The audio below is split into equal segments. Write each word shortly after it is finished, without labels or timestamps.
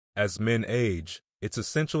As men age, it's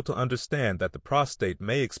essential to understand that the prostate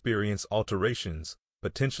may experience alterations,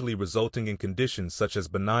 potentially resulting in conditions such as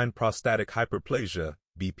benign prostatic hyperplasia,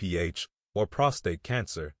 BPH, or prostate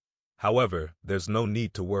cancer. However, there's no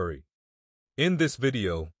need to worry. In this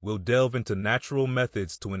video, we'll delve into natural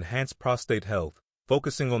methods to enhance prostate health,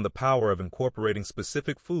 focusing on the power of incorporating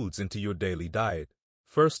specific foods into your daily diet.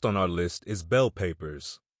 First on our list is bell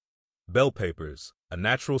peppers. Bell peppers, a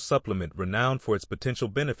natural supplement renowned for its potential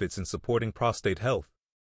benefits in supporting prostate health.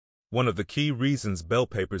 One of the key reasons bell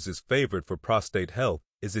peppers is favored for prostate health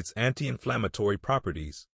is its anti-inflammatory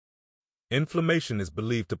properties. Inflammation is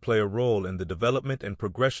believed to play a role in the development and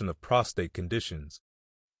progression of prostate conditions.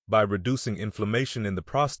 By reducing inflammation in the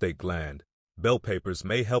prostate gland, bell peppers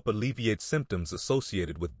may help alleviate symptoms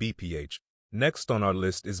associated with BPH. Next on our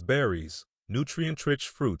list is berries, nutrient-rich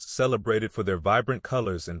fruits celebrated for their vibrant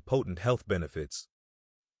colors and potent health benefits.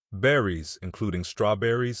 Berries, including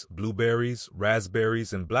strawberries, blueberries,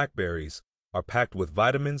 raspberries, and blackberries, are packed with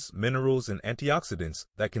vitamins, minerals, and antioxidants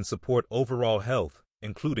that can support overall health,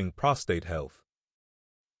 including prostate health.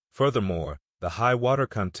 Furthermore, the high water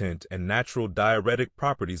content and natural diuretic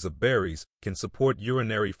properties of berries can support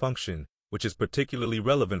urinary function, which is particularly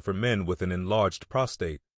relevant for men with an enlarged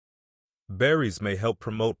prostate. Berries may help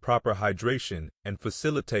promote proper hydration and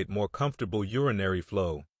facilitate more comfortable urinary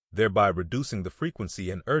flow, thereby reducing the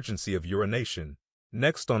frequency and urgency of urination.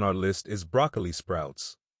 Next on our list is broccoli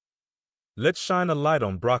sprouts. Let's shine a light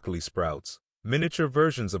on broccoli sprouts, miniature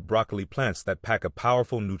versions of broccoli plants that pack a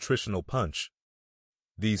powerful nutritional punch.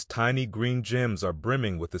 These tiny green gems are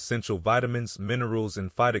brimming with essential vitamins, minerals,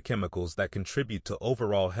 and phytochemicals that contribute to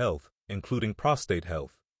overall health, including prostate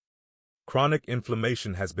health. Chronic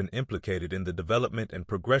inflammation has been implicated in the development and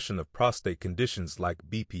progression of prostate conditions like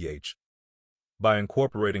BPH. By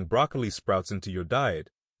incorporating broccoli sprouts into your diet,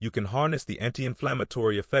 you can harness the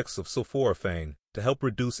anti-inflammatory effects of sulforaphane to help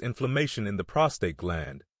reduce inflammation in the prostate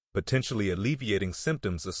gland, potentially alleviating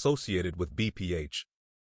symptoms associated with BPH.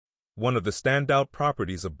 One of the standout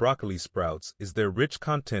properties of broccoli sprouts is their rich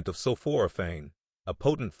content of sulforaphane, a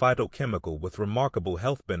potent phytochemical with remarkable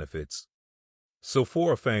health benefits.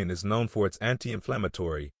 Sulforaphane is known for its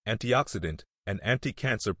anti-inflammatory, antioxidant, and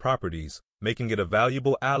anti-cancer properties, making it a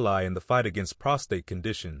valuable ally in the fight against prostate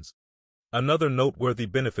conditions. Another noteworthy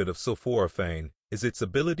benefit of sulforaphane is its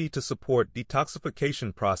ability to support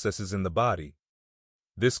detoxification processes in the body.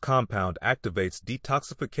 This compound activates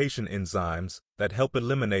detoxification enzymes that help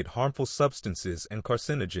eliminate harmful substances and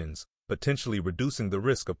carcinogens, potentially reducing the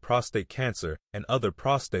risk of prostate cancer and other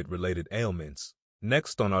prostate-related ailments.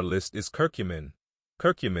 Next on our list is curcumin.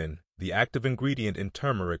 Curcumin, the active ingredient in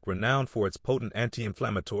turmeric renowned for its potent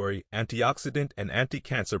anti-inflammatory, antioxidant, and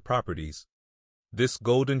anti-cancer properties. This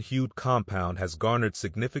golden-hued compound has garnered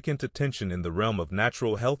significant attention in the realm of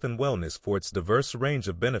natural health and wellness for its diverse range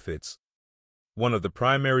of benefits. One of the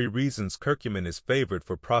primary reasons curcumin is favored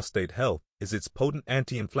for prostate health is its potent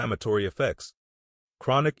anti-inflammatory effects.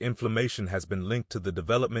 Chronic inflammation has been linked to the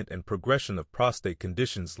development and progression of prostate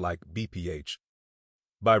conditions like BPH.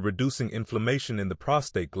 By reducing inflammation in the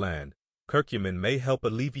prostate gland, curcumin may help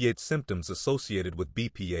alleviate symptoms associated with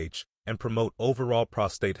BPH and promote overall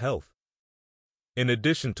prostate health. In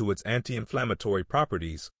addition to its anti-inflammatory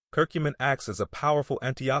properties, curcumin acts as a powerful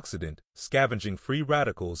antioxidant, scavenging free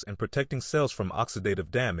radicals and protecting cells from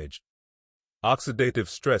oxidative damage. Oxidative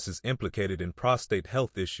stress is implicated in prostate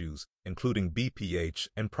health issues, including BPH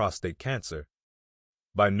and prostate cancer.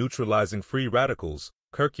 By neutralizing free radicals,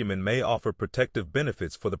 curcumin may offer protective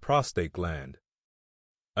benefits for the prostate gland.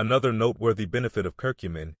 Another noteworthy benefit of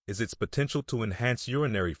curcumin is its potential to enhance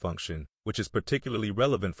urinary function, which is particularly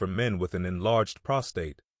relevant for men with an enlarged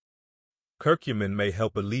prostate. Curcumin may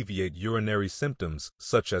help alleviate urinary symptoms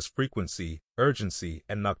such as frequency, urgency,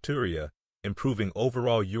 and nocturia, improving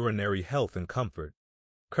overall urinary health and comfort.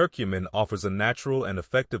 Curcumin offers a natural and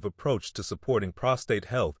effective approach to supporting prostate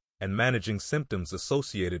health and managing symptoms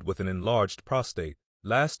associated with an enlarged prostate.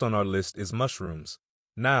 Last on our list is mushrooms.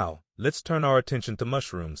 Now, let's turn our attention to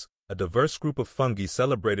mushrooms, a diverse group of fungi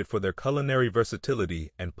celebrated for their culinary versatility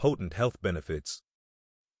and potent health benefits.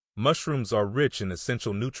 Mushrooms are rich in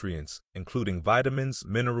essential nutrients, including vitamins,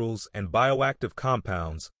 minerals, and bioactive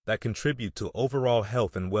compounds that contribute to overall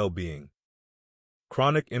health and well-being.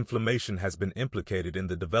 Chronic inflammation has been implicated in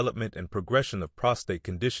the development and progression of prostate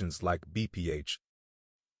conditions like BPH.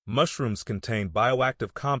 Mushrooms contain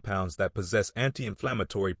bioactive compounds that possess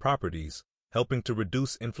anti-inflammatory properties, helping to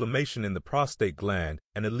reduce inflammation in the prostate gland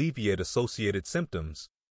and alleviate associated symptoms.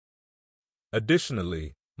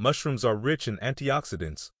 Additionally, mushrooms are rich in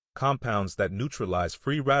antioxidants, compounds that neutralize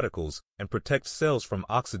free radicals and protect cells from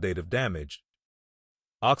oxidative damage.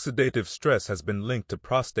 Oxidative stress has been linked to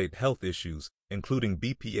prostate health issues, including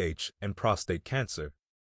BPH and prostate cancer.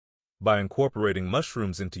 By incorporating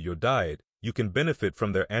mushrooms into your diet, you can benefit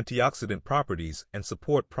from their antioxidant properties and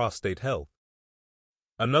support prostate health.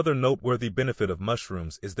 Another noteworthy benefit of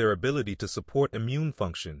mushrooms is their ability to support immune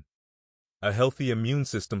function. A healthy immune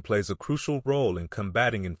system plays a crucial role in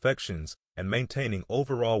combating infections and maintaining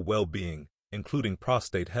overall well-being, including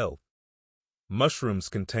prostate health. Mushrooms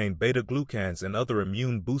contain beta-glucans and other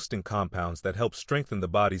immune-boosting compounds that help strengthen the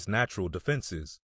body's natural defenses.